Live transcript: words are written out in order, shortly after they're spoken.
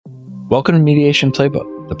Welcome to Mediation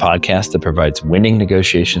Playbook, the podcast that provides winning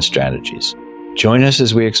negotiation strategies. Join us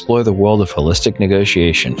as we explore the world of holistic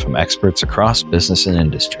negotiation from experts across business and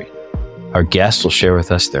industry. Our guests will share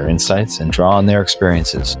with us their insights and draw on their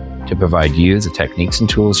experiences to provide you the techniques and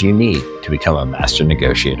tools you need to become a master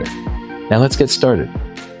negotiator. Now let's get started.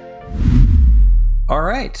 All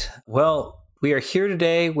right. Well, we are here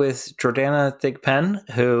today with Jordanna Thigpen,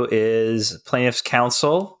 who is plaintiff's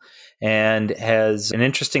counsel and has an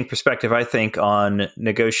interesting perspective, I think, on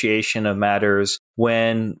negotiation of matters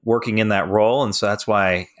when working in that role. And so that's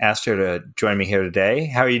why I asked her to join me here today.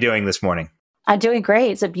 How are you doing this morning? I'm doing great.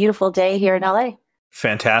 It's a beautiful day here in LA.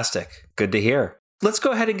 Fantastic. Good to hear. Let's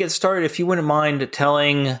go ahead and get started. If you wouldn't mind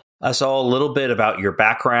telling us all a little bit about your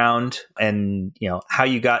background and, how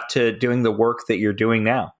you got to doing the work that you're doing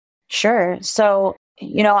now. Sure. So,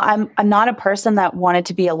 I'm not a person that wanted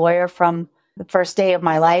to be a lawyer from the first day of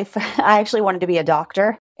my life. I actually wanted to be a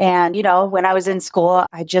doctor. And, when I was in school,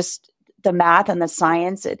 the math and the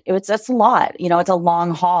science, it's a lot, it's a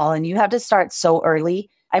long haul and you have to start so early.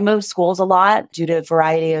 I moved schools a lot due to a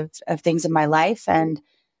variety of things in my life. And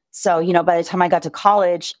so, by the time I got to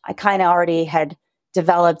college, I kind of already had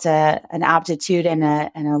developed an aptitude and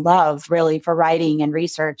a love really for writing and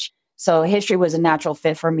research. So history was a natural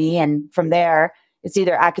fit for me. And from there, it's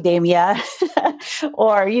either academia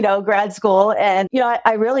or, grad school. And,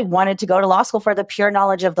 I really wanted to go to law school for the pure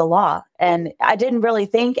knowledge of the law. And I didn't really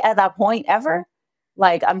think at that point ever,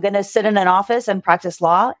 like, I'm going to sit in an office and practice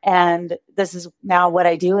law. And this is now what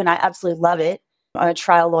I do. And I absolutely love it. I'm a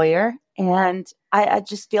trial lawyer. And I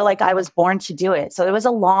just feel like I was born to do it. So it was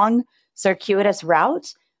a long, circuitous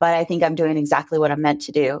route. But I think I'm doing exactly what I'm meant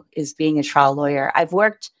to do, is being a trial lawyer. I've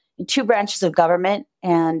worked in two branches of government.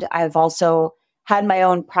 And I've also had my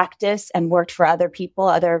own practice and worked for other people,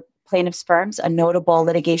 other plaintiffs' firms. A notable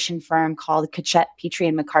litigation firm called Kachette, Petrie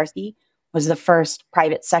and McCarthy was the first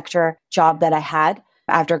private sector job that I had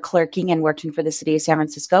after clerking and working for the city of San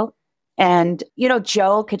Francisco. And,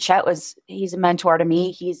 Joe Kachette he's a mentor to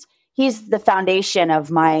me. He's the foundation of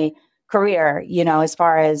my career, as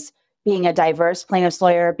far as being a diverse plaintiff's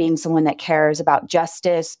lawyer, being someone that cares about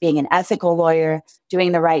justice, being an ethical lawyer,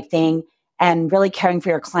 doing the right thing, and really caring for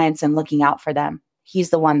your clients and looking out for them. He's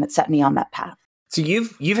the one that set me on that path. So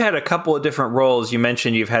you've had a couple of different roles. You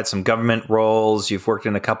mentioned you've had some government roles. You've worked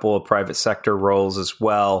in a couple of private sector roles as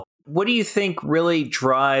well. What do you think really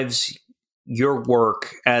drives your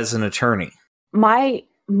work as an attorney? My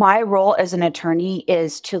role as an attorney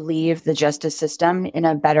is to leave the justice system in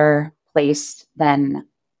a better place than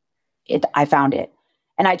I found it.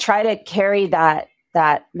 And I try to carry that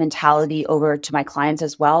mentality over to my clients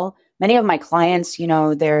as well. Many of my clients,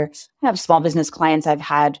 I have small business clients. I've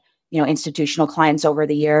had, institutional clients over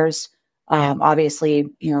the years, obviously,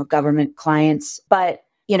 government clients. But,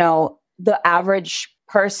 the average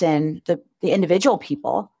person, the individual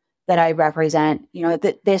people that I represent,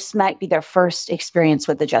 this might be their first experience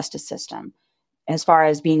with the justice system as far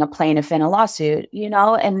as being a plaintiff in a lawsuit,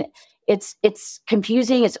 and it's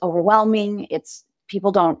confusing. It's overwhelming.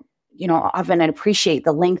 People don't, often appreciate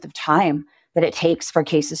the length of time that it takes for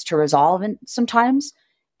cases to resolve sometimes.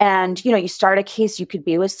 And, you start a case, you could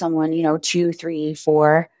be with someone, 2, 3,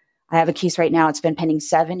 4. I have a case right now. It's been pending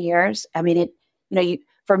 7 years. I mean,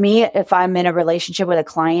 for me, if I'm in a relationship with a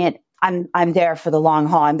client, I'm there for the long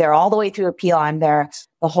haul. I'm there all the way through appeal. I'm there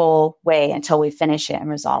the whole way until we finish it and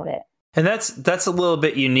resolve it. And that's a little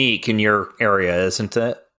bit unique in your area, isn't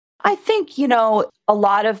it? I think, a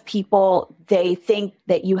lot of people, they think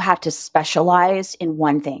that you have to specialize in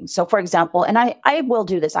one thing. So for example, and I will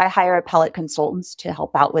do this, I hire appellate consultants to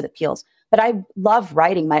help out with appeals, but I love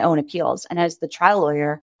writing my own appeals. And as the trial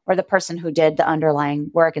lawyer or the person who did the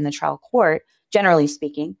underlying work in the trial court, generally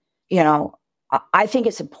speaking, I think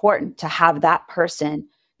it's important to have that person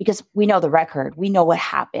because we know the record, we know what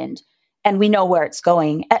happened, and we know where it's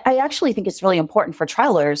going. I actually think it's really important for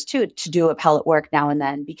trial lawyers too, to do appellate work now and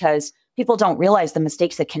then, because people don't realize the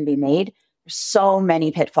mistakes that can be made. There's so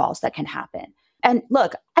many pitfalls that can happen. And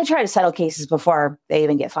look, I try to settle cases before they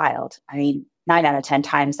even get filed. I mean, 9 out of 10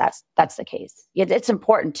 times that's the case. It's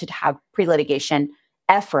important to have pre-litigation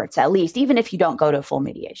efforts, at least, even if you don't go to full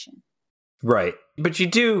mediation. Right. But you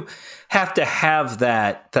do have to have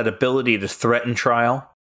that ability to threaten trial,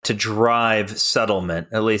 to drive settlement.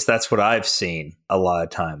 At least that's what I've seen a lot of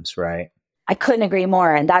times, right? I couldn't agree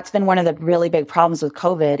more. And that's been one of the really big problems with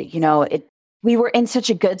COVID. We were in such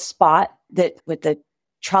a good spot that with the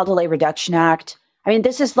Trial Delay Reduction Act, I mean,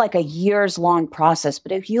 this is like a years long process.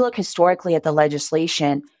 But if you look historically at the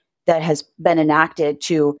legislation that has been enacted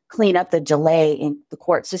to clean up the delay in the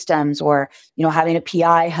court systems, or, having a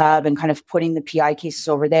PI hub and kind of putting the PI cases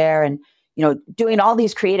over there, and, doing all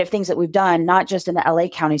these creative things that we've done, not just in the LA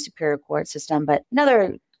County Superior Court system, but in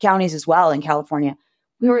other counties as well in California.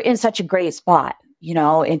 We were in such a great spot,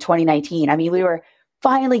 in 2019. I mean, we were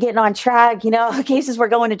finally getting on track, cases were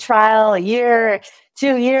going to trial a year,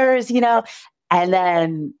 2 years, and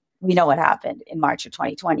then we know what happened in March of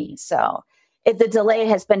 2020. So the delay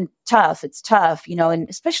has been tough. It's tough, and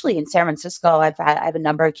especially in San Francisco, I have a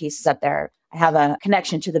number of cases up there. I have a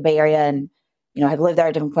connection to the Bay Area, and, I've lived there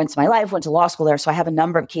at different points in my life, went to law school there. So I have a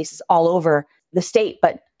number of cases all over the state,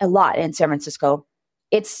 but a lot in San Francisco.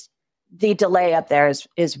 The delay up there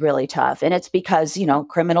is really tough. And it's because,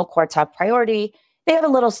 criminal courts have priority. They have a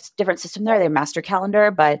little different system there. They have master calendar,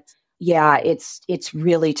 but yeah, it's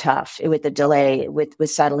really tough with the delay with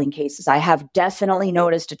settling cases. I have definitely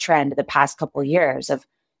noticed a trend the past couple of years of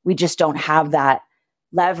we just don't have that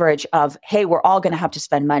leverage of, hey, we're all going to have to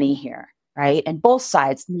spend money here, right? And both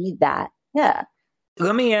sides need that. Yeah.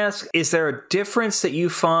 Let me ask, is there a difference that you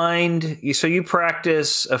find? So you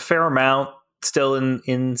practice a fair amount still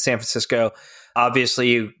in San Francisco.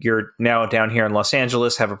 Obviously, you're now down here in Los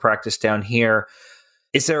Angeles, have a practice down here.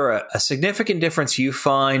 Is there a significant difference you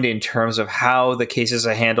find in terms of how the cases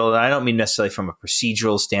are handled? And I don't mean necessarily from a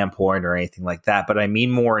procedural standpoint or anything like that, but I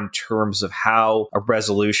mean more in terms of how a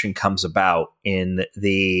resolution comes about in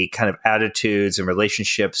the kind of attitudes and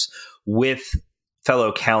relationships with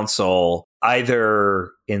fellow counsel,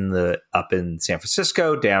 either up in San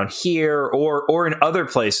Francisco, down here, or in other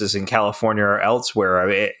places in California or elsewhere. I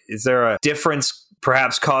mean, is there a difference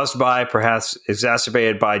perhaps caused by, perhaps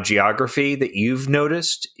exacerbated by geography that you've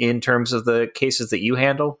noticed in terms of the cases that you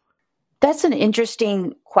handle? That's an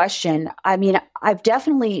interesting question. I mean, I've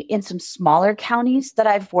definitely, in some smaller counties that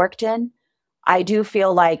I've worked in, I do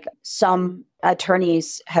feel like some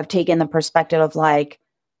attorneys have taken the perspective of like,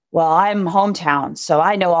 well, I'm hometown, so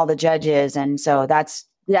I know all the judges. And so that's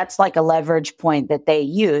like a leverage point that they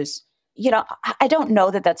use. I don't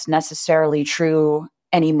know that that's necessarily true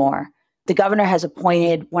anymore. The governor has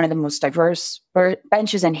appointed one of the most diverse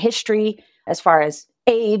benches in history as far as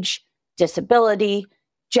age, disability,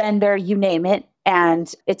 gender, you name it.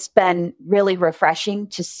 And it's been really refreshing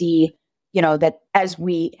to see, that as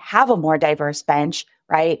we have a more diverse bench,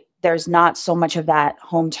 right, there's not so much of that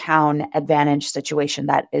hometown advantage situation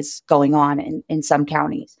that is going on in some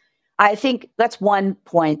counties. I think that's one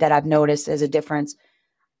point that I've noticed as a difference.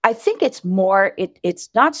 I think it's more, it's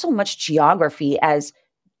not so much geography as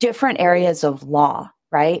different areas of law,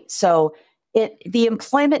 right? So the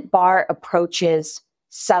employment bar approaches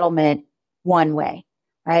settlement one way,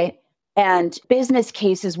 right? And business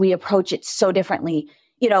cases, we approach it so differently.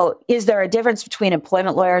 Is there a difference between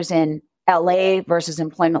employment lawyers in LA versus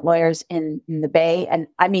employment lawyers in the Bay? And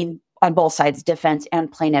I mean, on both sides, defense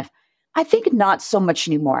and plaintiff. I think not so much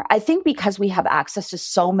anymore. I think because we have access to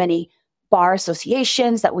so many bar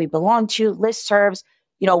associations that we belong to, listservs,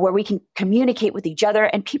 where we can communicate with each other,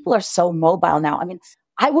 and people are so mobile now. I mean,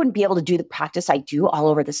 I wouldn't be able to do the practice I do all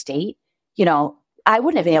over the state. I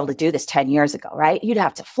wouldn't have been able to do this 10 years ago, right? You'd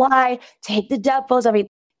have to fly, take the depots. I mean,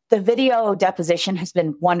 the video deposition has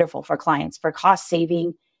been wonderful for clients for cost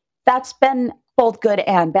saving. That's been both good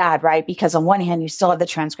and bad, right? Because on one hand, you still have the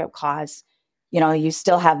transcript costs, you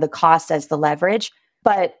still have the cost as the leverage,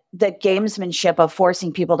 but the gamesmanship of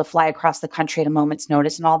forcing people to fly across the country at a moment's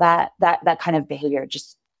notice and all that kind of behavior,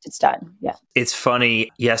 just it's done. Yeah. It's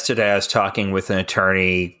funny. Yesterday, I was talking with an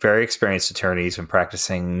attorney, very experienced attorney. He's been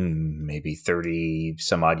practicing maybe 30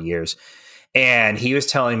 some odd years. And he was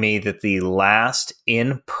telling me that the last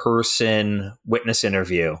in-person witness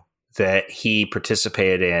interview that he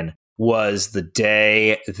participated in was the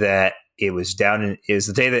day that it was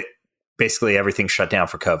the day that basically everything shut down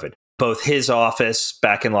for COVID. Both his office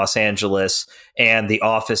back in Los Angeles and the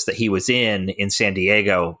office that he was in San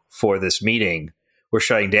Diego for this meeting were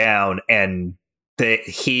shutting down. And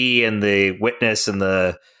he and the witness and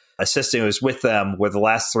the assistant who was with them were the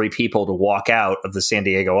last three people to walk out of the San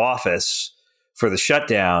Diego office for the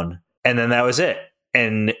shutdown. And then that was it.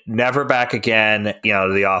 And never back again,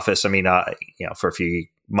 to the office. I mean, for a few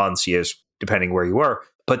months, years, depending where you were.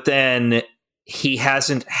 But then he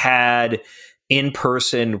hasn't had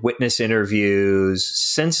in-person witness interviews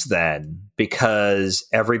since then because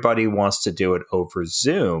everybody wants to do it over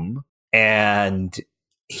Zoom. And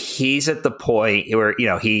he's at the point where,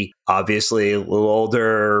 he obviously a little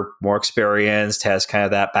older, more experienced, has kind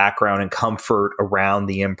of that background and comfort around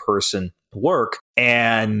the in-person work.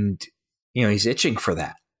 And, he's itching for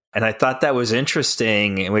that. And I thought that was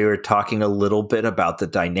interesting. And we were talking a little bit about the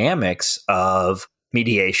dynamics of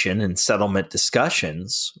mediation and settlement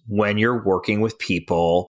discussions when you're working with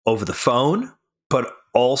people over the phone, but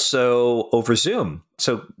also over Zoom.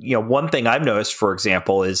 So, one thing I've noticed, for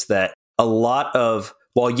example, is that a lot of,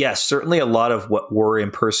 well, yes, certainly a lot of what were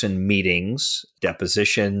in-person meetings,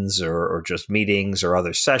 depositions or just meetings or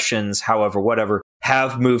other sessions, however, whatever,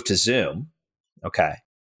 have moved to Zoom. Okay.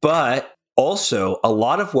 But also a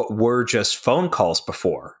lot of what were just phone calls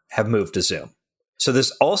before have moved to Zoom. So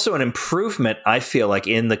there's also an improvement, I feel like,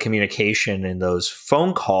 in the communication in those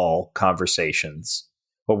phone call conversations,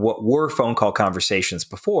 or what were phone call conversations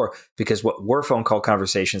before, because what were phone call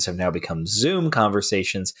conversations have now become Zoom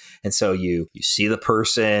conversations. And so you see the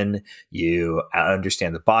person, you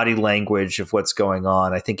understand the body language of what's going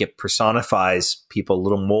on. I think it personifies people a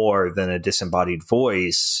little more than a disembodied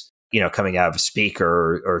voice, coming out of a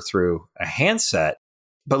speaker or through a handset.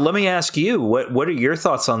 But let me ask you, what are your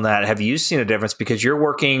thoughts on that? Have you seen a difference? Because you're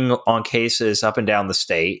working on cases up and down the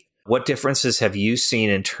state. What differences have you seen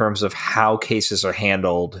in terms of how cases are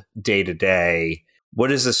handled day to day?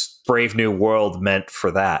 What has this brave new world meant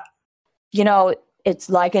for that? It's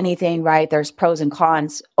like anything, right? There's pros and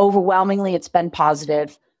cons. Overwhelmingly, it's been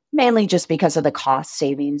positive, mainly just because of the cost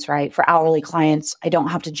savings, right? For hourly clients, I don't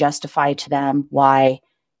have to justify to them why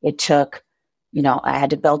it took, I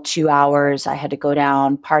had to bill 2 hours. I had to go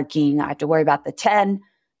down parking. I have to worry about the 10.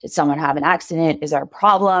 Did someone have an accident? Is there a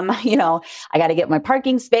problem? I got to get my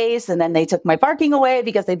parking space. And then they took my parking away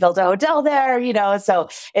because they built a hotel there, So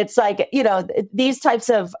it's like, these types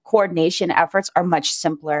of coordination efforts are much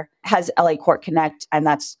simpler. Has LA Court Connect, and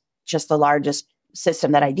that's just the largest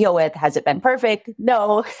system that I deal with. Has it been perfect?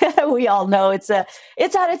 No. We all know it's had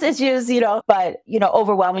its issues, but,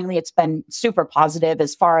 overwhelmingly it's been super positive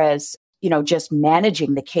as far as, just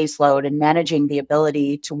managing the caseload and managing the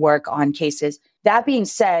ability to work on cases. That being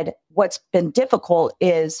said, what's been difficult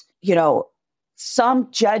is, some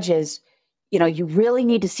judges, you really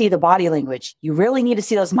need to see the body language. You really need to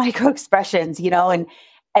see those micro expressions, and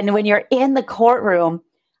when you're in the courtroom,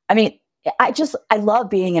 I mean, I love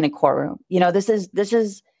being in a courtroom. This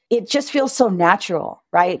is, it just feels so natural,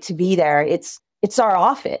 right? To be there. It's our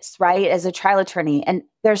office, right? As a trial attorney. And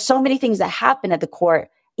there's so many things that happen at the court.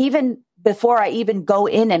 Even before I even go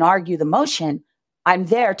in and argue the motion, I'm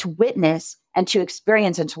there to witness and to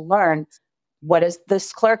experience and to learn, what is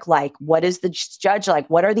this clerk like? What is the judge like?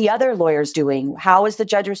 What are the other lawyers doing? How is the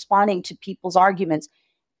judge responding to people's arguments?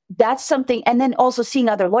 That's something. And then also seeing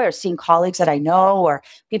other lawyers, seeing colleagues that I know or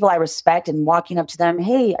people I respect and walking up to them.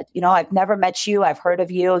 Hey, I've never met you. I've heard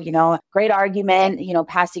of you, great argument,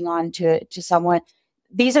 passing on to someone.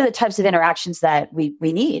 These are the types of interactions that we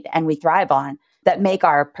need and we thrive on, that make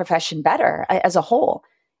our profession better as a whole.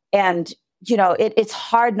 And, it's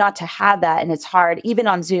hard not to have that. And it's hard, even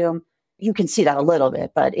on Zoom, you can see that a little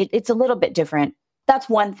bit, but it's a little bit different. That's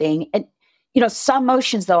one thing. And, some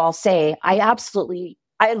motions, though, I'll say,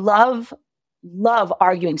 I love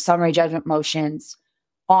arguing summary judgment motions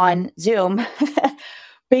on Zoom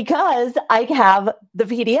because I have the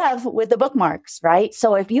PDF with the bookmarks, right?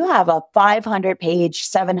 So if you have a 500-page,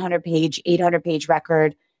 700-page, 800-page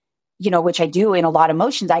record, which I do in a lot of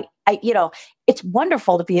motions, I it's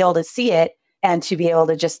wonderful to be able to see it and to be able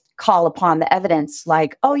to just call upon the evidence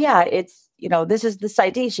like, oh yeah, it's, this is the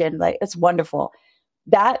citation, like it's wonderful.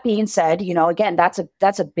 That being said, again, that's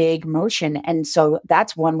a big motion. And so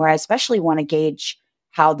that's one where I especially want to gauge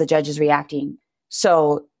how the judge is reacting.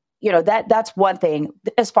 So, that's one thing.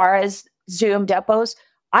 As far as Zoom depots,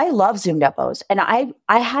 I love Zoom depots. And I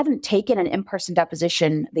hadn't taken an in-person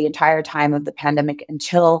deposition the entire time of the pandemic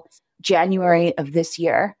until January of this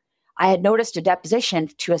year. I had noticed a deposition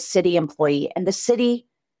to a city employee, and the city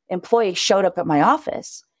employee showed up at my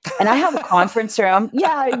office. And I have a conference room.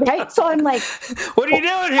 Yeah, right. So I'm like, what are you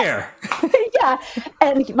doing here? Yeah.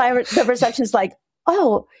 And the receptionist's like,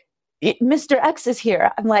 oh, Mr. X is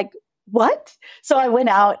here. I'm like, what? So I went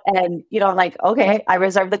out and, I'm like, okay, I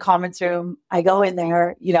reserved the conference room. I go in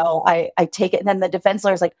there, I take it. And then the defense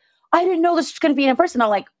lawyer's like, I didn't know this was going to be in person. I'm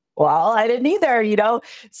like, well, I didn't either,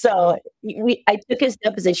 So I took his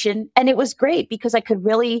deposition, and it was great because I could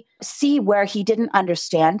really see where he didn't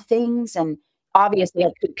understand things. And obviously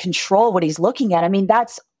I could control what he's looking at. I mean,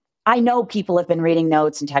 I know people have been reading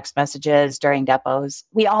notes and text messages during depots.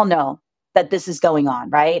 We all know that this is going on,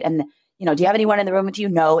 right? And, do you have anyone in the room with you?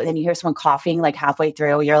 No. And then you hear someone coughing like halfway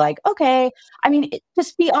through. You're like, okay. I mean,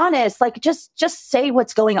 just be honest. Like, just say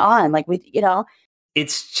what's going on. Like,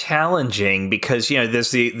 It's challenging because,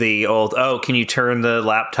 there's the old, oh, can you turn the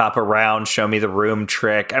laptop around, show me the room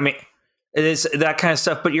trick? I mean, it is that kind of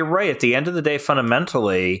stuff. But you're right. At the end of the day,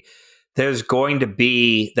 fundamentally, there's going to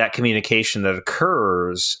be that communication that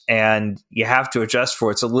occurs and you have to adjust for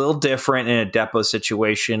it. It's a little different in a depot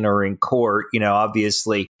situation or in court,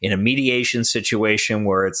 obviously in a mediation situation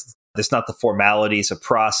where there's not the formalities of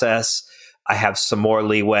process. I have some more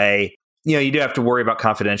leeway. You do have to worry about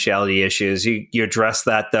confidentiality issues. You address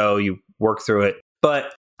that though, you work through it.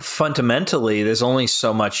 But fundamentally, there's only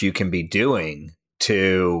so much you can be doing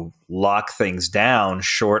to lock things down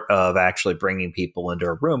short of actually bringing people into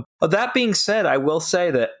a room. That being said, I will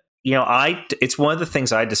say that, it's one of the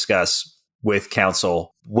things I discuss with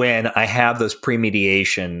counsel when I have those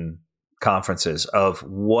pre-mediation conferences of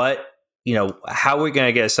what, how are we going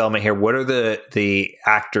to get a settlement here? What are the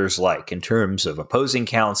actors like in terms of opposing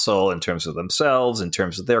counsel, in terms of themselves, in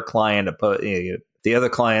terms of their client, the other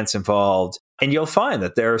clients involved? And you'll find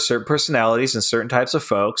that there are certain personalities and certain types of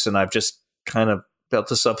folks, and I've just kind of built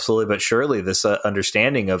this up slowly but surely, this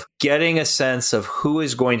understanding of getting a sense of who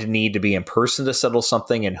is going to need to be in person to settle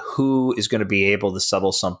something and who is going to be able to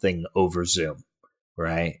settle something over Zoom,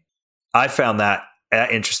 right? I found that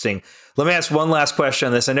interesting. Let me ask one last question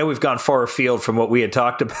on this. I know we've gone far afield from what we had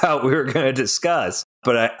talked about we were going to discuss,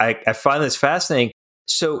 but I find this fascinating.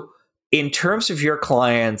 So in terms of your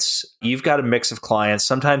clients, you've got a mix of clients.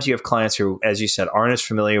 Sometimes you have clients who, as you said, aren't as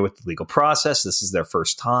familiar with the legal process. This is their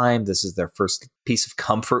first time. This is their first piece of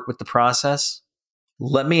comfort with the process.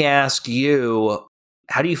 Let me ask you,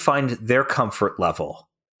 how do you find their comfort level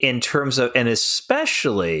in terms of, and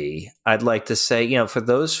especially, I'd like to say, for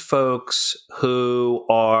those folks who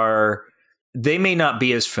they may not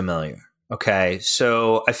be as familiar. Okay.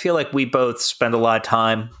 So I feel like we both spend a lot of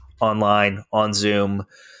time online, on Zoom.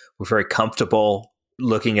 We're very comfortable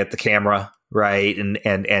looking at the camera, right? And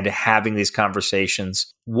having these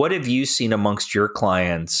conversations. What have you seen amongst your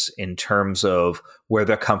clients in terms of where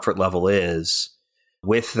their comfort level is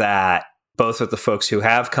with that, both with the folks who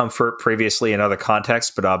have comfort previously in other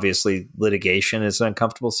contexts, but obviously litigation is an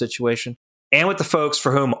uncomfortable situation, and with the folks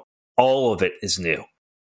for whom all of it is new?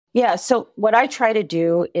 Yeah. So what I try to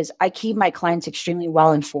do is I keep my clients extremely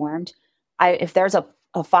well informed. If there's a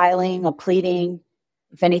filing, a pleading,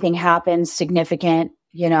 if anything happens significant,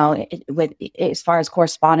 with as far as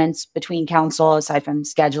correspondence between counsel, aside from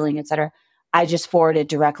scheduling, et cetera, I just forward it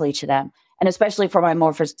directly to them. And especially for my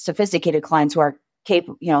more sophisticated clients who are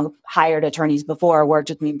capable, hired attorneys before, worked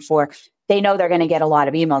with me before, they know they're going to get a lot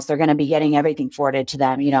of emails. They're going to be getting everything forwarded to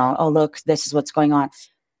them. Oh, look, this is what's going on.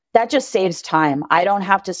 That just saves time. I don't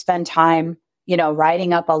have to spend time,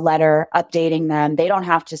 writing up a letter, updating them. They don't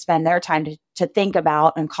have to spend their time to think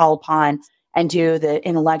about and call upon and do the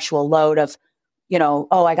intellectual load of,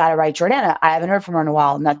 oh, I got to write Jordanna. I haven't heard from her in a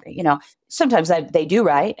while. Nothing, sometimes they do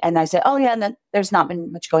write and I say, oh yeah, and then there's not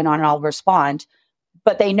been much going on and I'll respond.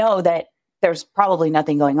 But they know that there's probably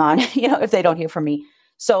nothing going on, if they don't hear from me.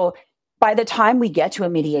 So by the time we get to a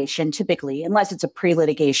mediation, typically, unless it's a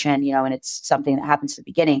pre-litigation, and it's something that happens at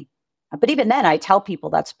the beginning. But even then I tell people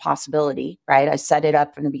that's a possibility, right? I set it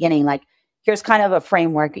up from the beginning. Like, here's kind of a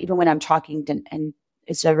framework, even when I'm talking and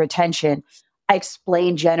it's a retention, I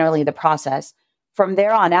explain generally the process. From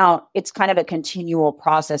there on out, it's kind of a continual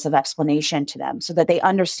process of explanation to them so that they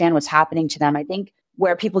understand what's happening to them. I think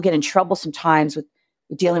where people get in trouble sometimes with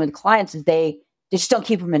dealing with clients is they just don't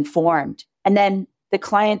keep them informed. And then the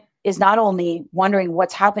client is not only wondering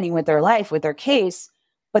what's happening with their life, with their case,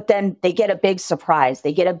 but then they get a big surprise.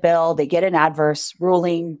 They get a bill, they get an adverse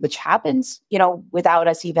ruling, which happens, without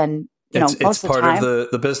us even, it's most part of the time.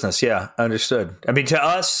 of the business. Yeah, understood. I mean, to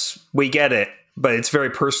us, we get it, but it's very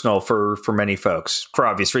personal for many folks for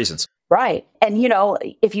obvious reasons. Right. And,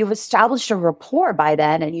 if you've established a rapport by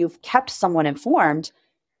then and you've kept someone informed,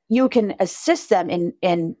 you can assist them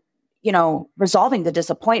in resolving the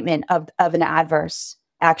disappointment of an adverse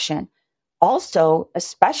action. Also,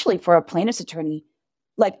 especially for a plaintiff's attorney,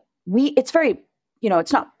 it's very,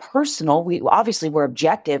 it's not personal. We're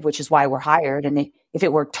objective, which is why we're hired. And if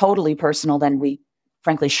it were totally personal, then we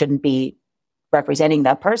frankly shouldn't be representing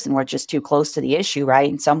that person. We're just too close to the issue, right?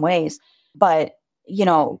 In some ways. But,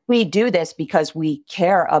 we do this because we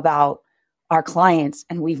care about our clients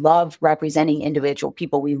and we love representing individual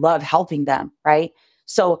people. We love helping them, right?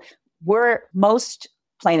 So most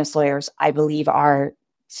plaintiffs' lawyers, I believe, are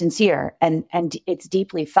sincere and it's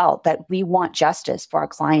deeply felt that we want justice for our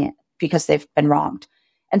client because they've been wronged.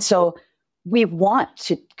 And so we want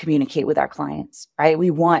to communicate with our clients, right?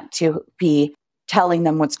 We want to be telling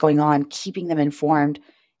them what's going on, keeping them informed.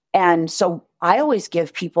 And so I always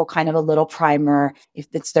give people kind of a little primer. If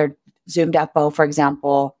it's their Zoom depot, for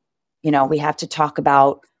example, we have to talk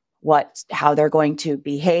about how they're going to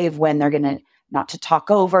behave when they're going to not to talk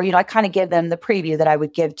over. I kind of give them the preview that I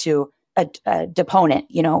would give to a deponent,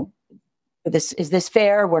 Is this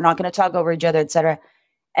fair? We're not going to talk over each other, et cetera.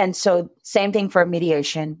 And so same thing for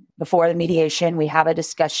mediation. Before the mediation, we have a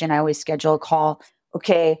discussion. I always schedule a call.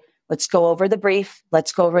 Okay, let's go over the brief.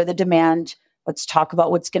 Let's go over the demand. Let's talk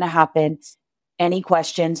about what's going to happen. Any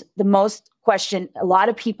questions? A lot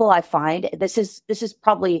of people I find, this is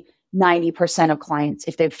probably 90% of clients,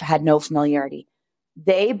 if they've had no familiarity,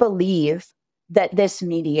 they believe that this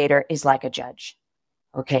mediator is like a judge.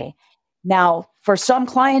 Okay. Now, for some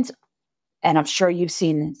clients, and I'm sure you've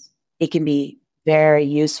seen this, it can be very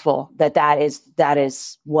useful that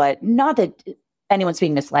is what, not that anyone's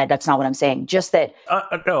being misled. That's not what I'm saying. Just that.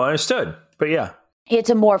 No, understood. But yeah. It's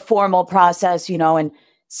a more formal process, and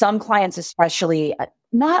some clients, especially,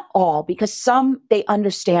 not all, because some, they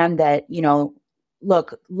understand that,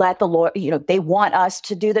 look, let the lawyer, they want us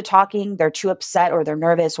to do the talking. They're too upset or they're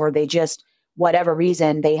nervous or they just, whatever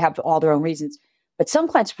reason, they have all their own reasons. But some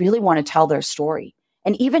clients really want to tell their story.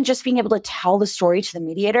 And even just being able to tell the story to the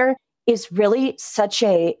mediator is really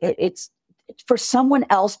it's for someone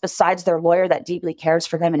else besides their lawyer that deeply cares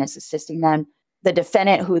for them and is assisting them, the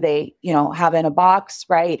defendant who they, have in a box,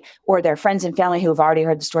 right? Or their friends and family who have already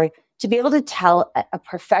heard the story, to be able to tell a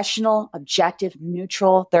professional, objective,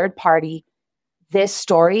 neutral, third party, this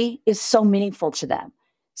story is so meaningful to them.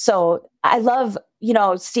 So I love,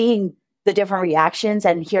 seeing the different reactions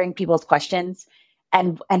and hearing people's questions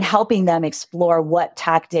and helping them explore what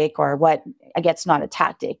tactic or what, I guess not a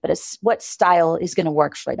tactic, but what style is going to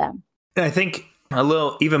work for them. I think a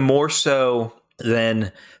little, even more so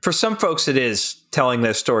than for some folks, it is telling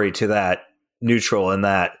their story to that neutral and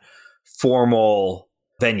that formal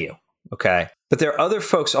venue. Okay. But there are other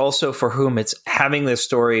folks also for whom it's having their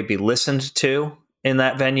story be listened to in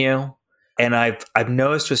that venue. And I've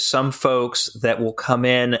noticed with some folks that will come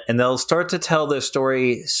in and they'll start to tell their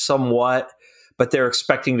story somewhat, but they're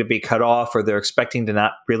expecting to be cut off or they're expecting to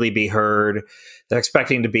not really be heard. They're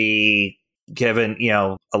expecting to be given,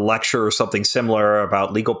 a lecture or something similar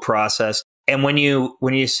about legal process. And when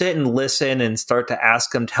you sit and listen and start to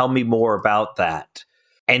ask them, tell me more about that,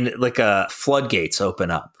 and like floodgates open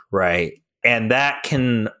up, right? And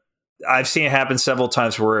I've seen it happen several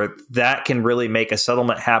times where that can really make a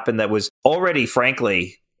settlement happen that was already,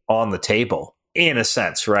 frankly, on the table in a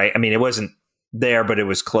sense, right? I mean, it wasn't there, but it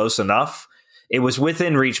was close enough. It was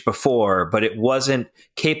within reach before, but it wasn't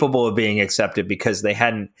capable of being accepted because they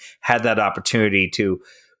hadn't had that opportunity to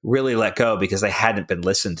really let go because they hadn't been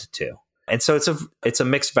listened to. And so it's a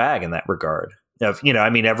mixed bag in that regard.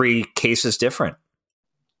 Every case is different.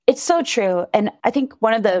 It's so true. And I think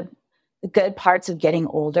one of the good parts of getting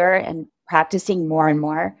older and practicing more and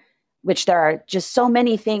more, which there are just so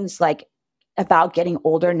many things like about getting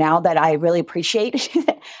older now that I really appreciate.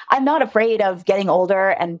 I'm not afraid of getting older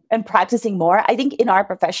and practicing more. I think in our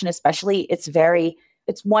profession, especially, it's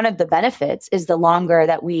one of the benefits is the longer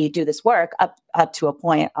that we do this work up to a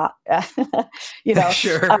point,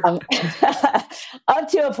 Sure. Up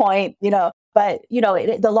to a point, but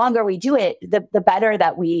the longer we do it, the better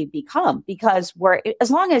that we become, because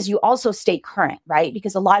as long as you also stay current, right?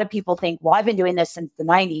 Because a lot of people think, well, I've been doing this since the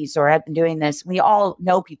 90s, or I've been doing this. We all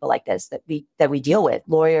know people like this that we deal with,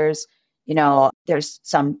 lawyers. There's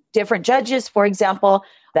some different judges, for example,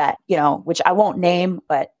 that, which I won't name,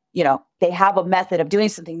 but they have a method of doing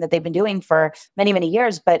something that they've been doing for many, many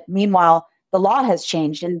years. But meanwhile, the law has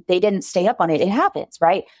changed and they didn't stay up on it. It happens,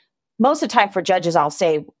 right? Most of the time for judges, I'll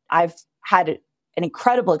say I've had an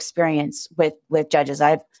incredible experience with judges.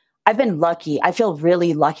 I've been lucky. I feel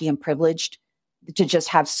really lucky and privileged to just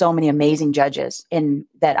have so many amazing judges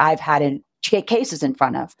that I've had in cases in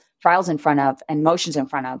front of, trials in front of, and motions in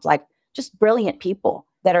front of, like just brilliant people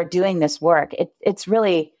that are doing this work. It's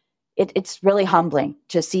really humbling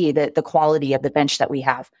to see the quality of the bench that we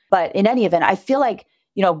have. But in any event, I feel like,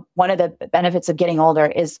 one of the benefits of getting older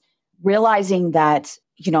is realizing that,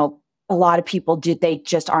 a lot of people they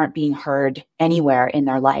just aren't being heard anywhere in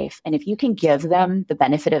their life. And if you can give them the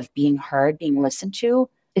benefit of being heard, being listened to,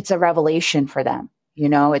 it's a revelation for them.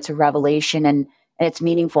 It's a revelation and it's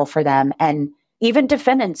meaningful for them. And even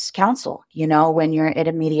defendants counsel, when you're at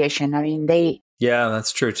a mediation, yeah,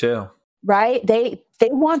 that's true too. Right. They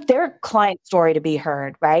want their client story to be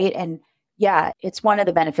heard. Right. And yeah, it's one of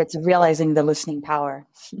the benefits of realizing the listening power.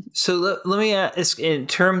 So let me ask, in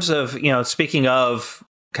terms of, speaking of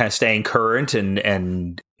kind of staying current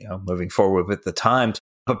and moving forward with the times,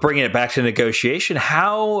 but bringing it back to negotiation,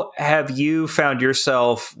 how have you found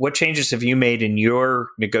yourself, what changes have you made in your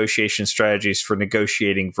negotiation strategies for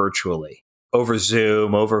negotiating virtually, over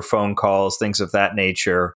Zoom, over phone calls, things of that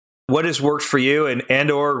nature? What has worked for you and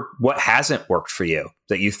or what hasn't worked for you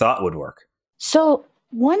that you thought would work? So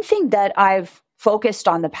one thing that I've focused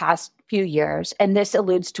on the past few years, and this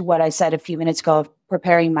alludes to what I said a few minutes ago of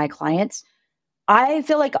preparing my clients. I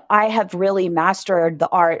feel like I have really mastered the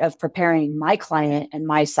art of preparing my client and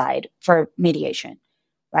my side for mediation,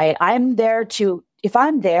 right? If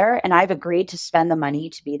I'm there and I've agreed to spend the money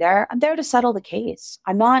to be there, I'm there to settle the case.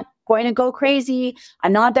 I'm not going to go crazy.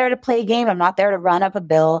 I'm not there to play a game. I'm not there to run up a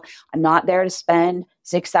bill. I'm not there to spend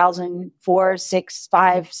 $6,000, $4,000, $6,000,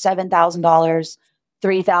 $5,000, $7,000,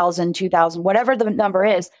 $3,000, $2,000, whatever the number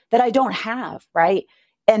is that I don't have, right?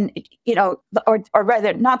 And, or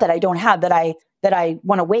rather, not that I don't have, that I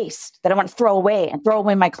want to waste, that I want to throw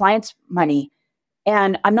away my client's money.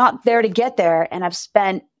 And I'm not there to get there. And I've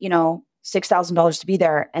spent, $6,000 to be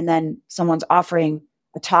there. And then someone's offering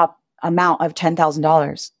a top amount of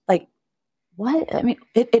 $10,000. Like, what? I mean,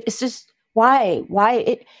 it's just why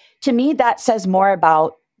to me, that says more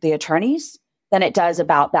about the attorneys than it does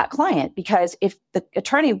about that client. Because if the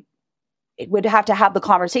attorney would have to have the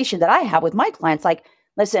conversation that I have with my clients, like,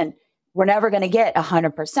 listen, we're never going to get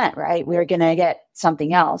 100%, right? We're going to get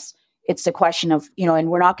something else. It's the question of,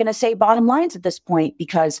 and we're not going to say bottom lines at this point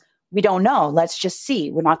because we don't know. Let's just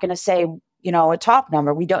see. We're not going to say, a top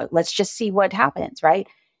number. Let's just see what happens. Right.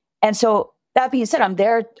 And so that being said, I'm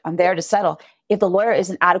there to settle if the lawyer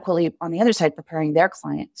isn't adequately on the other side preparing their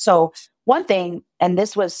client. So one thing, and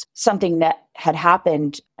this was something that had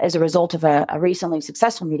happened as a result of a recently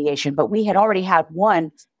successful mediation, but we had already had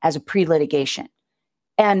one as a pre-litigation.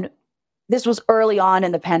 And this was early on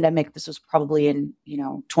in the pandemic. This was probably in,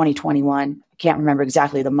 2021. I can't remember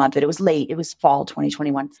exactly the month, but it was late. It was fall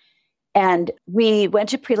 2021. And we went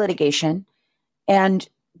to pre-litigation, and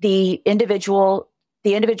the individual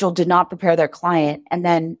did not prepare their client and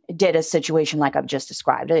then did a situation like I've just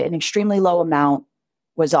described. An extremely low amount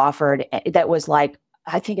was offered that was like,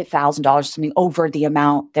 I think $1,000, something over the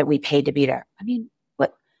amount that we paid to be there. I mean,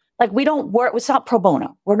 what? Like, we don't work, it's not pro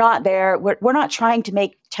bono. We're not there. We're not trying to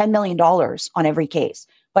make $10 million on every case,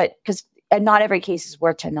 and not every case is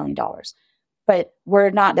worth $10 million, but we're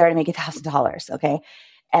not there to make $1,000. Okay.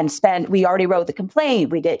 And we already wrote the complaint.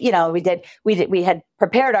 We had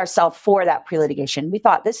prepared ourselves for that pre-litigation. We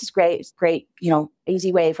thought, this is great. It's great,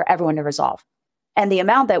 easy way for everyone to resolve. And the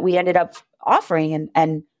amount that we ended up offering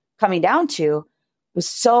and coming down to was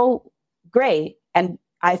so great. And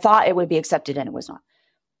I thought it would be accepted, and it was not.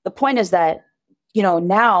 The point is that,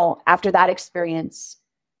 now after that experience,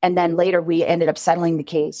 and then later we ended up settling the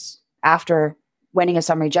case after winning a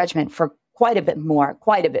summary judgment for quite a bit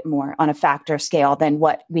more on a factor scale than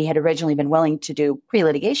what we had originally been willing to do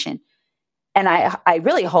pre-litigation. And I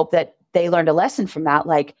really hope that they learned a lesson from that.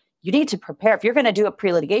 Like, you need to prepare if you're going to do a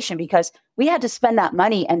pre-litigation, because we had to spend that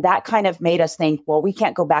money. And that kind of made us think, well, we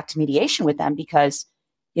can't go back to mediation with them because,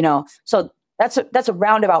 so that's a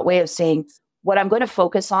roundabout way of saying what I'm going to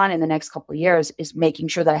focus on in the next couple of years is making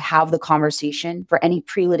sure that I have the conversation for any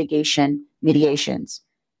pre-litigation mediations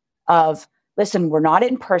of, listen, we're not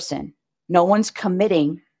in person. No one's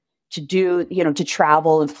committing to do, to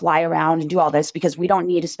travel and fly around and do all this because we don't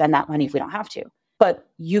need to spend that money if we don't have to. But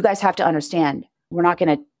you guys have to understand, we're not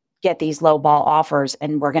going to get these low ball offers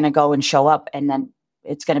and we're going to go and show up and then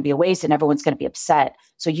it's going to be a waste and everyone's going to be upset.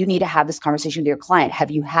 So you need to have this conversation with your client. Have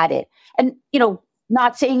you had it? And,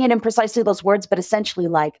 not saying it in precisely those words, but essentially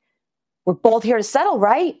like, we're both here to settle,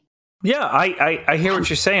 right? Yeah, I hear what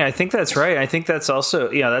you're saying. I think that's right. I think that's also,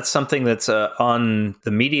 that's something that's on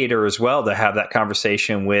the mediator as well, to have that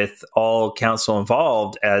conversation with all counsel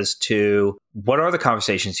involved as to what are the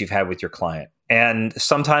conversations you've had with your client. And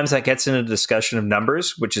sometimes that gets into a discussion of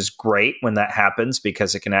numbers, which is great when that happens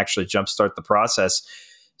because it can actually jumpstart the process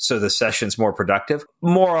so the session's more productive.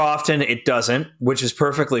 More often it doesn't, which is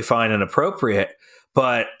perfectly fine and appropriate.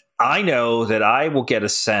 But I know that I will get a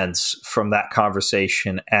sense from that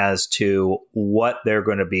conversation as to what they're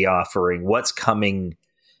going to be offering, what's coming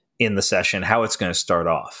in the session, how it's going to start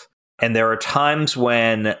off. And there are times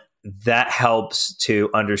when that helps to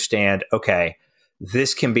understand, okay,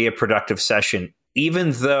 this can be a productive session,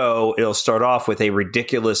 even though it'll start off with a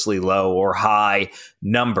ridiculously low or high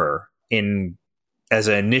number as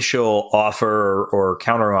an initial offer or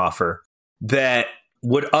counter offer that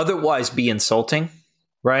would otherwise be insulting.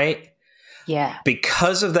 Right? Yeah.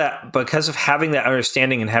 Because of having that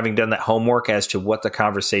understanding and having done that homework as to what the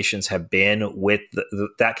conversations have been with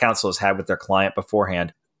that counsel has had with their client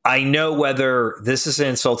beforehand, I know whether this is an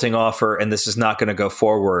insulting offer and this is not going to go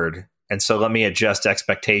forward. And so let me adjust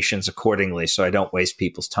expectations accordingly so I don't waste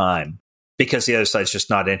people's time because the other side's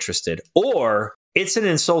just not interested. Or it's an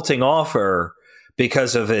insulting offer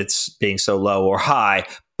because of its being so low or high,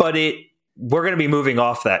 but it we're going to be moving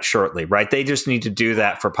off that shortly, right? They just need to do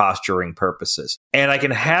that for posturing purposes. And I can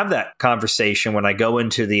have that conversation when I go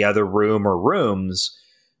into the other room or rooms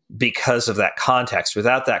because of that context.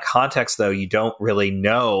 Without that context, though, you don't really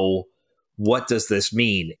know, what does this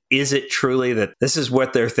mean? Is it truly that this is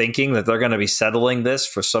what they're thinking, that they're going to be settling this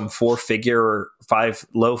for some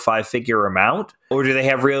low five-figure amount? Or do they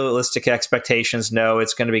have realistic expectations? No,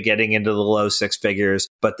 it's going to be getting into the low six figures,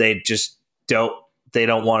 but they just don't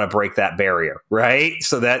want to break that barrier, right?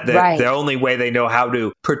 So that the only way they know how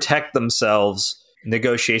to protect themselves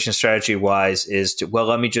negotiation strategy wise is to, well,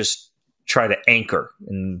 let me just try to anchor.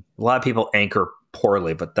 And a lot of people anchor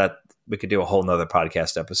poorly, but that we could do a whole nother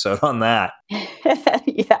podcast episode on that.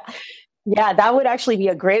 Yeah, that would actually be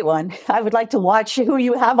a great one. I would like to watch who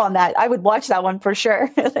you have on that. I would watch that one for sure.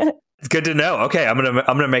 It's good to know. Okay, I'm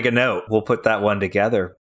gonna make a note. We'll put that one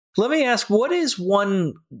together. Let me ask, what is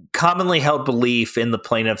one commonly held belief in the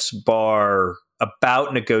plaintiff's bar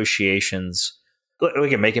about negotiations? We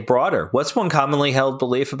can make it broader. What's one commonly held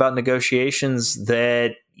belief about negotiations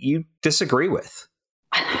that you disagree with?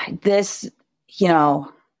 This,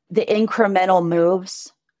 the incremental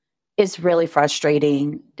moves is really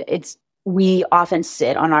frustrating. We often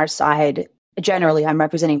sit on our side. Generally, I'm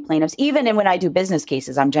representing plaintiffs. Even when I do business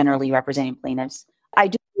cases, I'm generally representing plaintiffs. I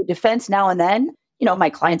do defense now and then.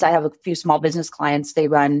 My clients, I have a few small business clients. They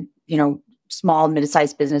run, small,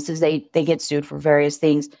 mid-sized businesses. They get sued for various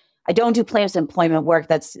things. I don't do plaintiff's employment work.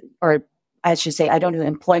 I don't do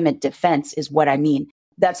employment defense is what I mean.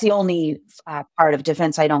 That's the only part of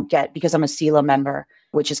defense I don't get because I'm a CELA member,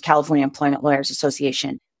 which is California Employment Lawyers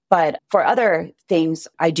Association. But for other things,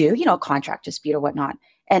 I do, contract dispute or whatnot.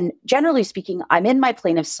 And generally speaking, I'm in my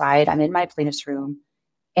plaintiff's side. I'm in my plaintiff's room.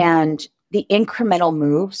 And the incremental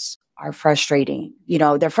moves are frustrating.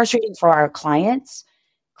 They're frustrating for our clients.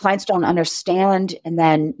 Clients don't understand. And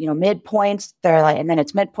then, midpoints, they're like, and then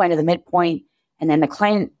it's midpoint of the midpoint. And then the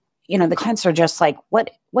clients are just like, what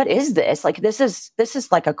is this? Like, this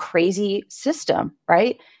is like a crazy system,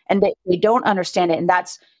 right? And they don't understand it. And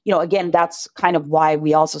that's, again, that's kind of why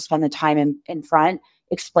we also spend the time in front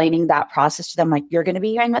explaining that process to them. Like, you're going to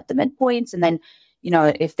be hearing at the midpoints. And then,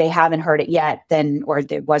 if they haven't heard it yet, then, or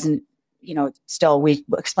it wasn't, still we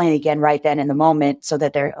explain it again right then in the moment so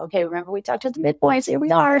that they're, okay, remember we talked to the midpoints, here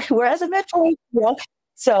we are, we're at the midpoint.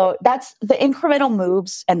 So that's the incremental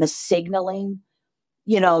moves and the signaling,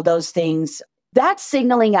 those things. That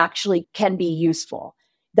signaling actually can be useful.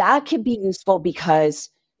 That can be useful because,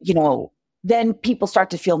 then people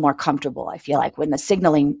start to feel more comfortable, I feel like, when the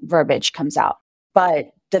signaling verbiage comes out.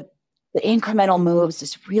 But the incremental moves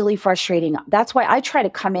is really frustrating. That's why I try to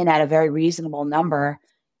come in at a very reasonable number,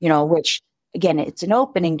 which, again, it's an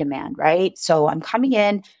opening demand, right? So I'm coming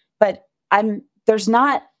in, but there's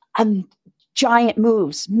not giant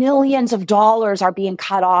moves. Millions of dollars are being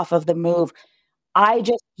cut off of the move. I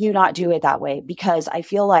just do not do it that way because I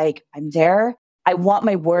feel like I'm there. I want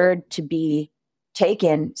my word to be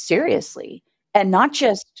taken seriously, and not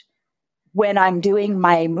just when I'm doing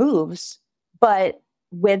my moves, but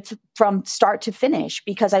from start to finish,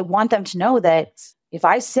 because I want them to know that if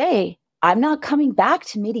I say I'm not coming back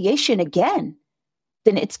to mediation again,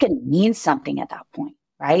 then it's going to mean something at that point,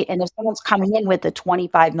 right? And if someone's coming in with a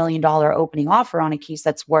 $25 million opening offer on a case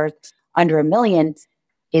that's worth under $1 million,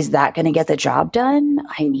 is that going to get the job done?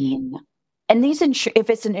 I mean, and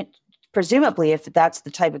presumably, if that's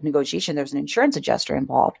the type of negotiation, there's an insurance adjuster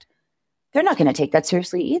involved, they're not going to take that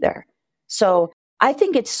seriously either. So I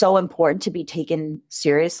think it's so important to be taken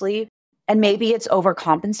seriously. And maybe it's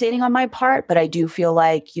overcompensating on my part, but I do feel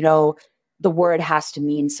like, the word has to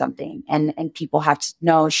mean something, and people have to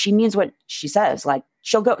know she means what she says. Like,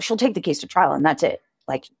 she'll take the case to trial, and that's it.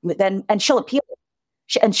 Like, and she'll appeal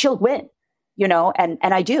and she'll win, and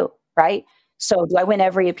I do, right? So do I win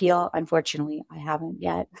every appeal? Unfortunately, I haven't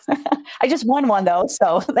yet. I just won one though,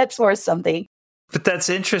 so that's worth something. But that's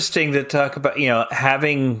interesting to talk about,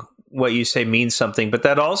 having what you say means something, but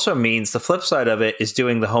that also means the flip side of it is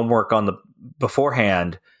doing the homework on the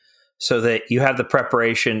beforehand so that you have the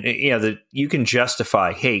preparation, that you can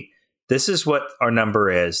justify, hey, this is what our number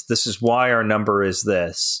is. This is why our number is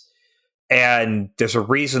this. And there's a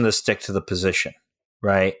reason to stick to the position,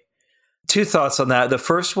 right? Two thoughts on that. The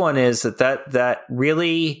first one is that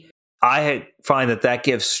really, I find that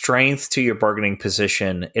gives strength to your bargaining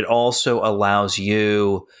position. It also allows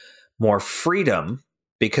you more freedom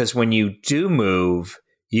because when you do move,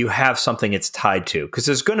 you have something it's tied to, because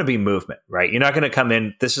there's going to be movement, right? You're not going to come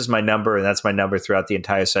in, this is my number and that's my number throughout the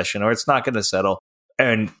entire session, or it's not going to settle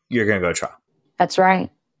and you're going to go to trial. That's right.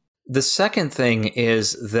 The second thing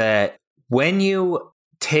is that when you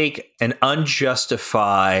take an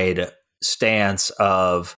unjustified stance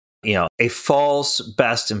of, a false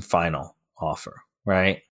best and final offer,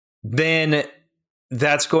 right? Then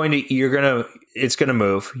it's going to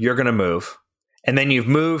move. You're going to move. And then you've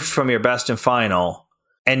moved from your best and final.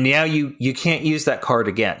 And now you can't use that card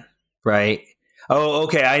again, right? Oh,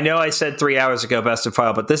 okay. I know I said 3 hours ago best and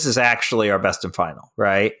final, but this is actually our best and final,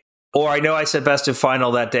 right? Or I know I said best and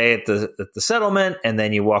final that day at the settlement, and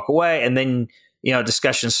then you walk away, and then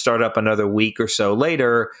discussions start up another week or so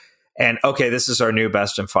later, and okay, this is our new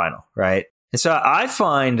best and final, right? And so I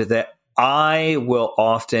find that I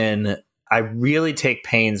really take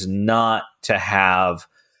pains not to have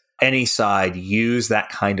any side use that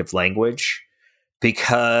kind of language,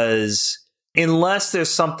 because unless there's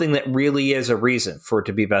something that really is a reason for it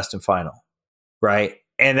to be best and final, right?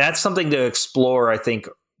 And that's something to explore, I think,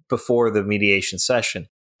 before the mediation session.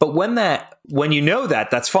 But when you know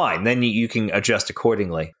that, that's fine. Then you can adjust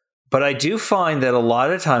accordingly. But I do find that a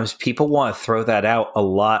lot of times people want to throw that out a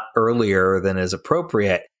lot earlier than is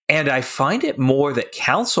appropriate. And I find it more that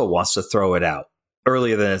counsel wants to throw it out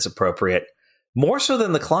earlier than is appropriate, more so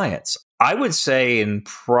than the clients. I would say in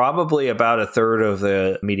probably about a third of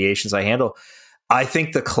the mediations I handle, I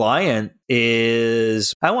think the client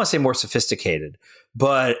is, I don't want to say more sophisticated,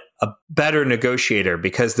 but a better negotiator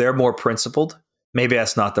because they're more principled. Maybe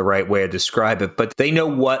that's not the right way to describe it, but they know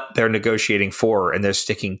what they're negotiating for and they're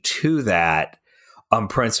sticking to that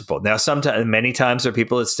principle. Now, many times there are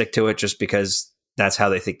people that stick to it just because that's how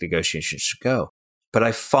they think negotiations should go. But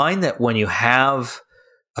I find that when you have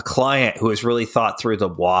a client who has really thought through the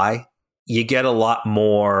why, you get a lot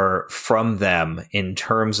more from them in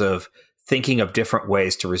terms of thinking of different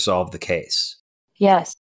ways to resolve the case.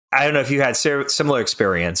 Yes. I don't know if you had similar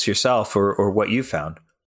experience yourself or what you found.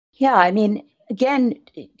 Yeah. I mean, again,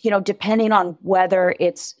 depending on whether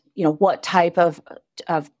it's, what type of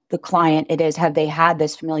the client it is, have they had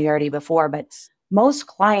this familiarity before? But most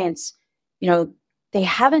clients, they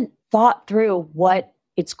haven't thought through what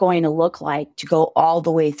it's going to look like to go all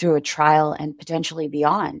the way through a trial and potentially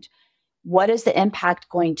beyond. What is the impact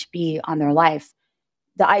going to be on their life?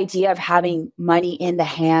 The idea of having money in the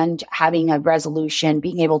hand, having a resolution,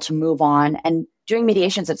 being able to move on, and doing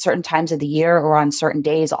mediations at certain times of the year or on certain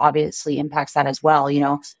days obviously impacts that as well.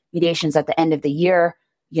 Mediations at the end of the year,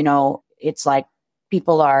 it's like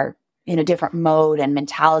people are in a different mode and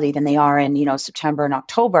mentality than they are in, September and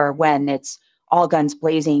October when it's all guns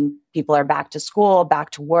blazing. People are back to school,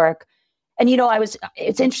 back to work. And,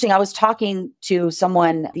 it's interesting. I was talking to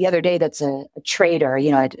someone the other day that's a trader,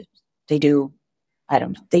 they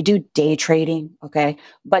do day trading. Okay.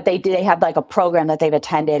 But they have like a program that they've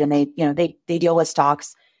attended and they deal with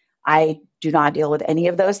stocks. I do not deal with any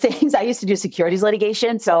of those things. I used to do securities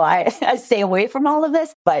litigation, so I stay away from all of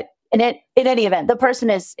this. But in any event, the person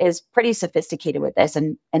is pretty sophisticated with this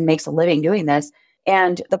and makes a living doing this.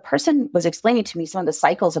 And the person was explaining to me some of the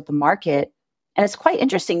cycles of the market. And it's quite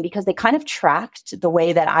interesting because they kind of tracked the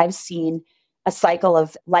way that I've seen a cycle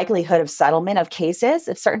of likelihood of settlement of cases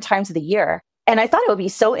at certain times of the year. And I thought it would be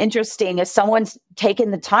so interesting if someone's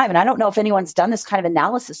taken the time, and I don't know if anyone's done this kind of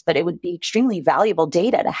analysis, but it would be extremely valuable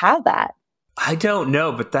data to have that. I don't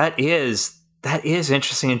know, but that is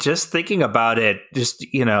interesting. And just thinking about it, just,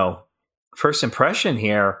 first impression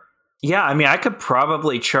here. Yeah, I mean, I could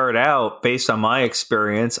probably chart out based on my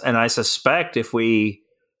experience. And I suspect if we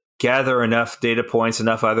gather enough data points,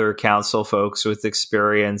 enough other counsel folks with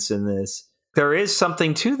experience in this, there is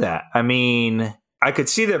something to that. I mean, I could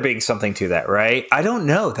see there being something to that, right? I don't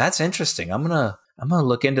know. That's interesting. I'm gonna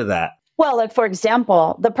look into that. Well, like for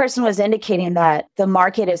example, the person was indicating that the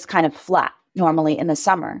market is kind of flat normally in the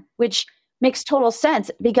summer, which makes total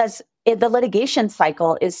sense because the litigation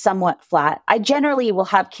cycle is somewhat flat. I generally will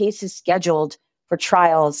have cases scheduled for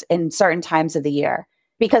trials in certain times of the year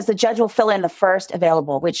because the judge will fill in the first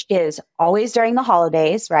available, which is always during the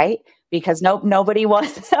holidays, right? Because nobody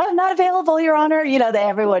wants, I'm not available, Your Honor.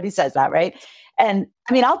 Everybody says that, right? And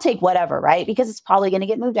I mean, I'll take whatever, right? Because it's probably going to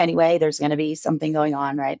get moved anyway. There's going to be something going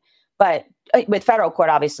on, right? But with federal court,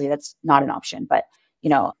 obviously, that's not an option. But,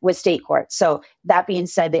 with state court. So that being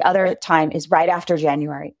said, the other time is right after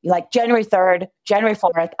January, like January 3rd, January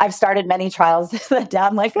 4th. I've started many trials that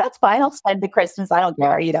I'm like, that's fine. I'll spend the Christmas. I don't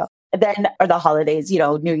care, Then, or the holidays,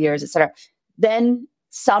 New Year's, et cetera. Then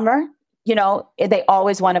summer, they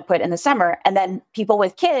always want to put in the summer. And then people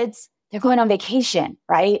with kids, they're going on vacation,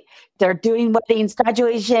 right? They're doing weddings,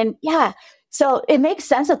 graduation. Yeah. So it makes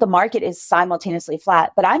sense that the market is simultaneously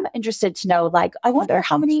flat, but I'm interested to know, I wonder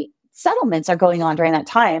how many settlements are going on during that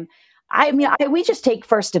time. I mean, we just take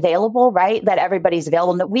first available, right? That everybody's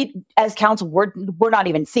available. And that we, as counsel, we're not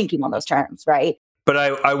even thinking on those terms, right? But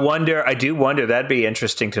I do wonder, that'd be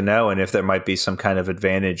interesting to know, and if there might be some kind of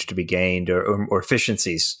advantage to be gained or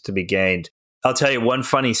efficiencies to be gained. I'll tell you one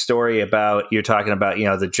funny story about, you're talking about,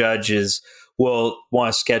 the judges will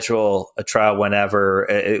want to schedule a trial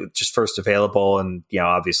whenever just first available. And,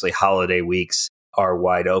 obviously holiday weeks are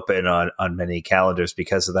wide open on many calendars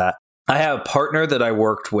because of that. I have a partner that I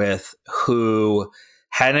worked with who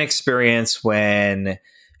had an experience when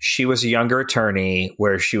she was a younger attorney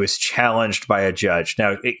where she was challenged by a judge.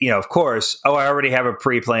 Now, of course, I already have a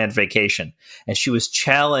pre-planned vacation. And she was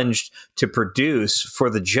challenged to produce for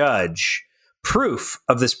the judge proof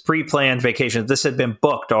of this pre-planned vacation. This had been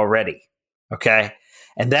booked already. Okay.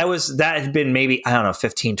 And that had been maybe,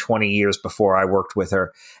 15, 20 years before I worked with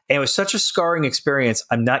her. And it was such a scarring experience.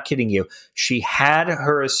 I'm not kidding you. She had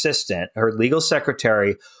her assistant, her legal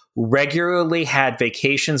secretary, regularly had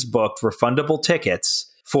vacations booked, refundable tickets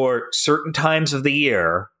for certain times of the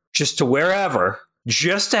year, just to wherever,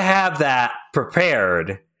 just to have that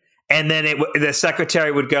prepared. And then the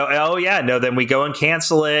secretary would go, oh yeah, no, then we go and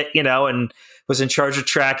cancel it, and was in charge of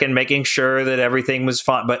tracking, making sure that everything was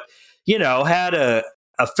fine. But, had a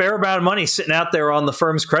fair amount of money sitting out there on the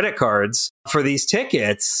firm's credit cards for these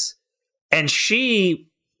tickets. And she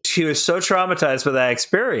was so traumatized by that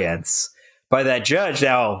experience, by that judge.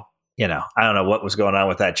 Now, I don't know what was going on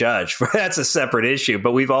with that judge. That's a separate issue,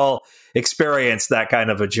 but we've all experienced that kind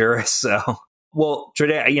of a jurist. So, well,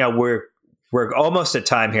 Jordanna, we're almost at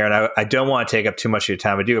time here, and I don't want to take up too much of your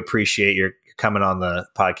time. I do appreciate your coming on the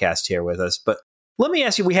podcast here with us. But let me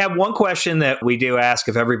ask you, we have one question that we do ask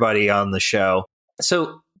of everybody on the show.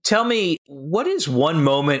 So tell me, what is one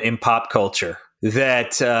moment in pop culture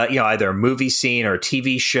that, either a movie scene or a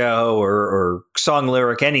TV show or song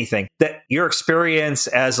lyric, anything that your experience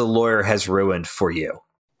as a lawyer has ruined for you?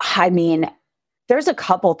 I mean, there's a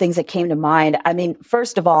couple things that came to mind. I mean,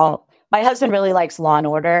 first of all, my husband really likes Law and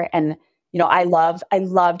Order, and I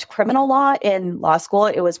loved criminal law in law school.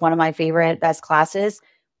 It was one of my best classes,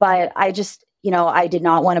 but I just, I did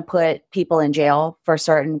not want to put people in jail for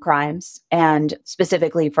certain crimes, and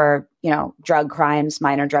specifically for, drug crimes,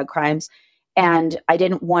 minor drug crimes. And I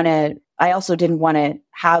also didn't want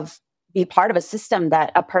to be part of a system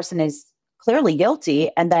that a person is clearly guilty,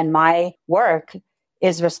 and then my work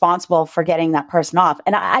is responsible for getting that person off.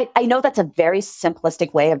 And I know that's a very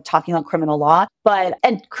simplistic way of talking about criminal law,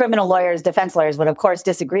 and criminal lawyers, defense lawyers would of course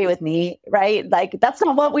disagree with me, right? Like, that's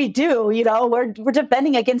not what we do. We're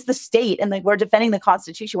defending against the state, and we're defending the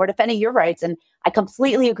Constitution. We're defending your rights. And I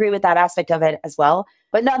completely agree with that aspect of it as well.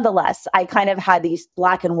 But nonetheless, I kind of had these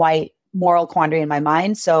black and white moral quandary in my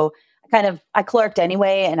mind. So I clerked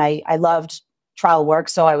anyway, and I loved trial work.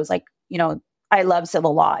 So I was like, I love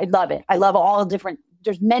civil law. I love it. I love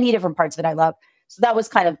there's many different parts that I love. So that was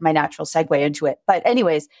kind of my natural segue into it. But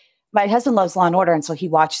anyways, my husband loves Law and Order, and so he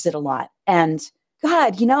watches it a lot. And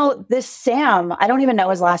God, this Sam, I don't even know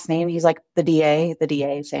his last name. He's like the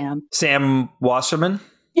DA, Sam. Sam Wasserman?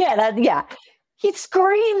 Yeah. He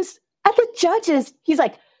screams at the judges. He's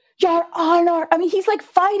like, Your Honor. I mean, he's like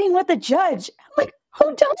fighting with the judge. I'm like,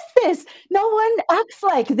 who does this? No one acts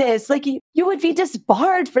like this. Like, you would be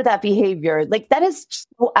disbarred for that behavior. Like, that is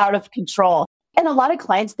so out of control. And a lot of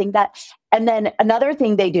clients think that. And then another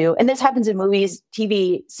thing they do, and this happens in movies,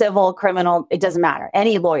 TV, civil, criminal, it doesn't matter,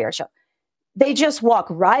 any lawyer show. They just walk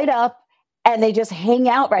right up and they just hang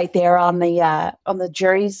out right there on the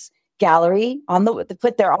jury's gallery, they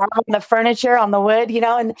put their arm on the furniture, on the wood,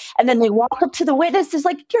 and then they walk up to the witnesses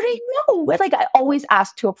like, you already know. Like, I always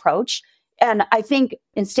ask to approach. And I think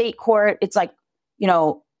in state court, it's like,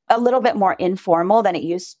 a little bit more informal than it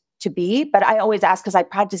used to be. But I always ask, because I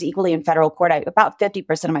practice equally in federal court. About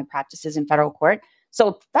 50% of my practice is in federal court.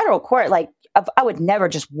 So federal court, like, I would never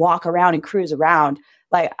just walk around and cruise around.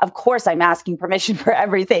 Like, of course, I'm asking permission for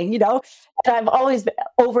everything, And I've always been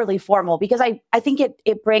overly formal, because I think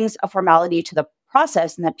it brings a formality to the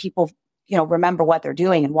process, and that people, remember what they're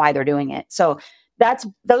doing and why they're doing it. So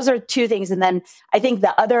those are two things. And then I think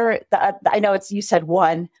I know you said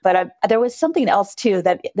one, but there was something else too,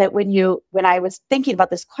 that when I was thinking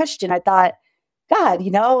about this question, I thought, God,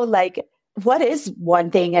 like, what is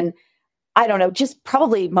one thing? And I don't know, just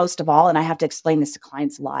probably most of all, and I have to explain this to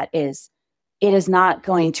clients a lot, is it is not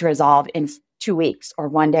going to resolve in 2 weeks or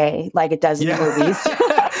one day like it does in the movies.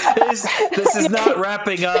 This is not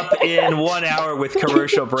wrapping up in 1 hour with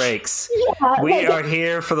commercial breaks. Yeah, we are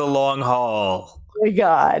here for the long haul. Oh my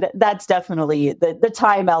God, that's definitely the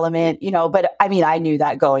time element, but I mean, I knew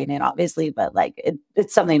that going in, obviously, but like,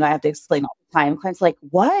 it's something I have to explain all the time. Clients are like,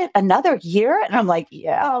 what? Another year? And I'm like,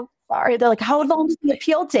 yeah, sorry. They're like, how long does the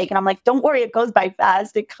appeal take? And I'm like, don't worry, it goes by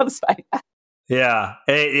fast. It comes by fast. Yeah,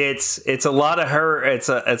 it's a lot of it's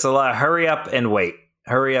a lot of hurry up and wait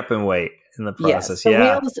in the process. Yes,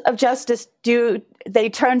 the wheels of justice they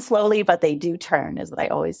turn slowly, but they do turn, is what I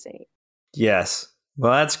always say. Yes.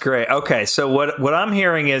 Well, that's great. Okay, so what I'm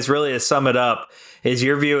hearing is, really to sum it up, is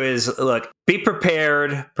your view is, look, be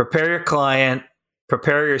prepared, prepare your client,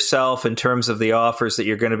 prepare yourself in terms of the offers that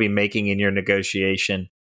you're going to be making in your negotiation,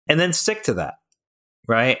 and then stick to that.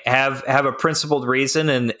 Right? Have a principled reason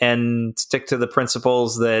and stick to the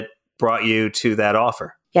principles that brought you to that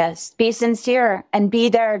offer. Yes. Be sincere and be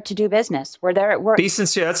there to do business. Be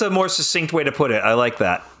sincere. That's a more succinct way to put it. I like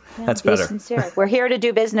that. Yeah, that's better. Be sincere. We're here to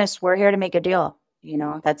do business. We're here to make a deal.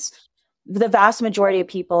 That's the vast majority of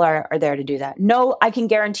people are there to do that. No, I can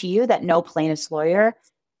guarantee you that no plaintiff's lawyer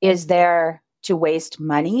is there to waste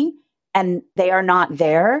money, and they are not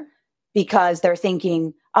there because they're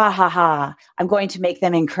thinking, I'm going to make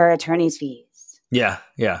them incur attorney's fees. Yeah.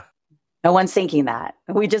 No one's thinking that.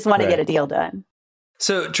 We just want to get a deal done.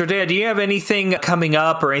 So, Jordanna, do you have anything coming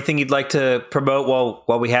up or anything you'd like to promote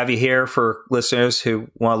while we have you here for listeners who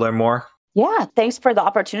want to learn more? Yeah, thanks for the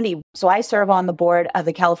opportunity. So I serve on the board of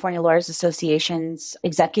the California Lawyers Association's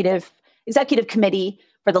executive committee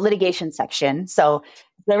for the litigation section. So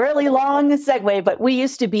it's a really long segue, but we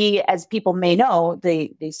used to be, as people may know,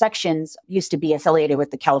 the sections used to be affiliated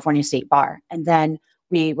with the California State Bar. And then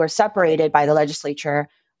we were separated by the legislature,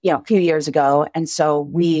 a few years ago. And so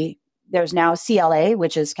there's now CLA,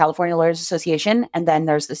 which is California Lawyers Association, and then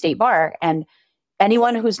there's the State Bar. And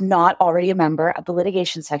anyone who's not already a member of the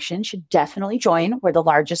litigation section should definitely join. We're the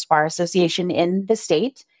largest bar association in the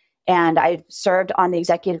state. And I've served on the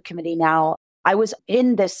executive committee now. I was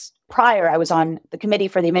in this prior, I was on the committee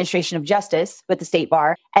for the administration of justice with the State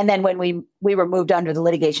Bar. And then when we were moved under the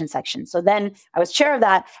litigation section. So then I was chair of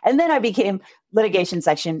that. And then I became litigation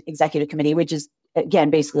section executive committee, which is,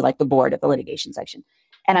 again, basically like the board of the litigation section.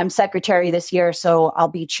 And I'm secretary this year, so I'll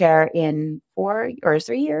be chair in 4 or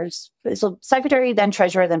 3 years. So secretary, then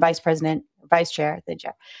treasurer, then vice president, vice chair, then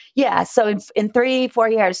chair. Yeah, so in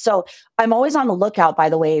 3-4 years. So I'm always on the lookout, by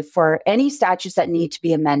the way, for any statutes that need to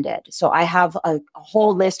be amended. So I have a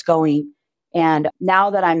whole list going. And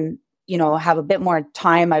now that I'm, have a bit more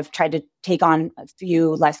time, I've tried to take on a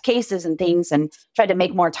few less cases and things and tried to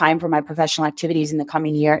make more time for my professional activities in the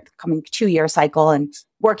coming 2-year cycle and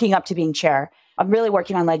working up to being chair. I'm really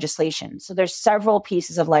working on legislation. So there's several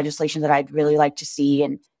pieces of legislation that I'd really like to see,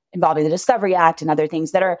 and involving the Discovery Act and other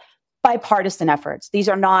things that are bipartisan efforts. These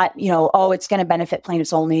are not, it's going to benefit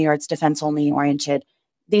plaintiffs only or it's defense only oriented.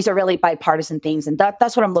 These are really bipartisan things. And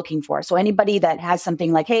that's what I'm looking for. So anybody that has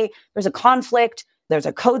something like, hey, there's a conflict, there's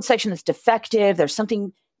a code section that's defective, there's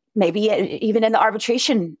something maybe even in the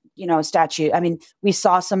arbitration, statute. I mean, we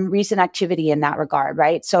saw some recent activity in that regard,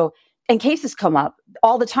 right? So, and cases come up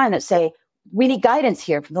all the time that say, we need guidance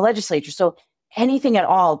here from the legislature. So anything at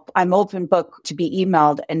all, I'm open book to be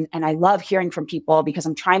emailed. And I love hearing from people because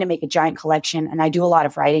I'm trying to make a giant collection and I do a lot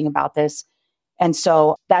of writing about this. And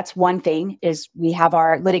so that's one thing is we have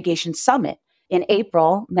our litigation summit in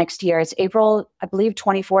April next year. It's April, I believe,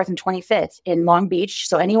 24th and 25th in Long Beach.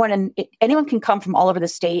 So anyone can come from all over the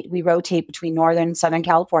state. We rotate between Northern and Southern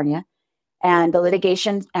California. And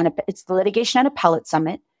it's the Litigation and Appellate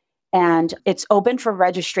Summit. And it's open for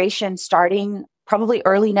registration starting probably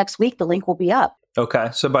early next week. The link will be up. Okay.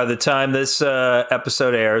 So by the time this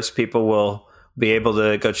episode airs, people will be able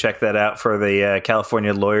to go check that out for the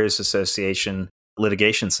California Lawyers Association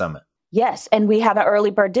Litigation Summit. Yes. And we have an early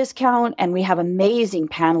bird discount and we have amazing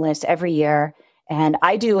panelists every year. And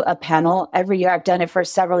I do a panel every year. I've done it for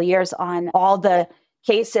several years on all the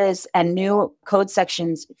cases and new code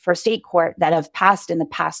sections for state court that have passed in the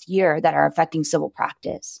past year that are affecting civil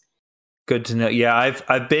practice. Good to know. Yeah,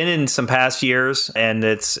 I've been in some past years, and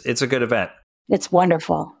it's a good event. It's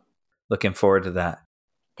wonderful. Looking forward to that.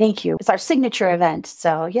 Thank you. It's our signature event.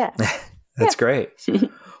 So, yeah. That's great.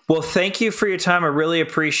 Well, thank you for your time. I really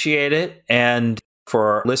appreciate it. And for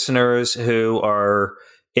our listeners who are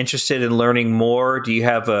interested in learning more, do you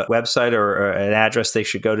have a website or an address they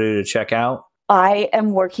should go to check out? I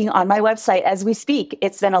am working on my website as we speak.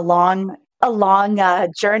 It's been a long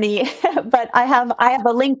journey, but I have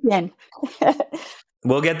a LinkedIn.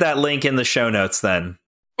 We'll get that link in the show notes then.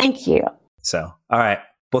 Thank you. So, all right.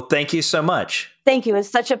 Well, thank you so much. Thank you. It's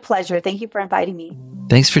such a pleasure. Thank you for inviting me.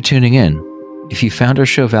 Thanks for tuning in. If you found our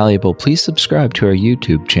show valuable, please subscribe to our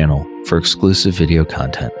YouTube channel for exclusive video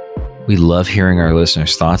content. We love hearing our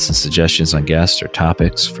listeners' thoughts and suggestions on guests or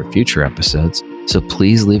topics for future episodes. So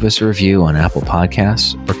please leave us a review on Apple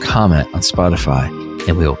Podcasts or comment on Spotify,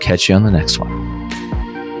 and we will catch you on the next one.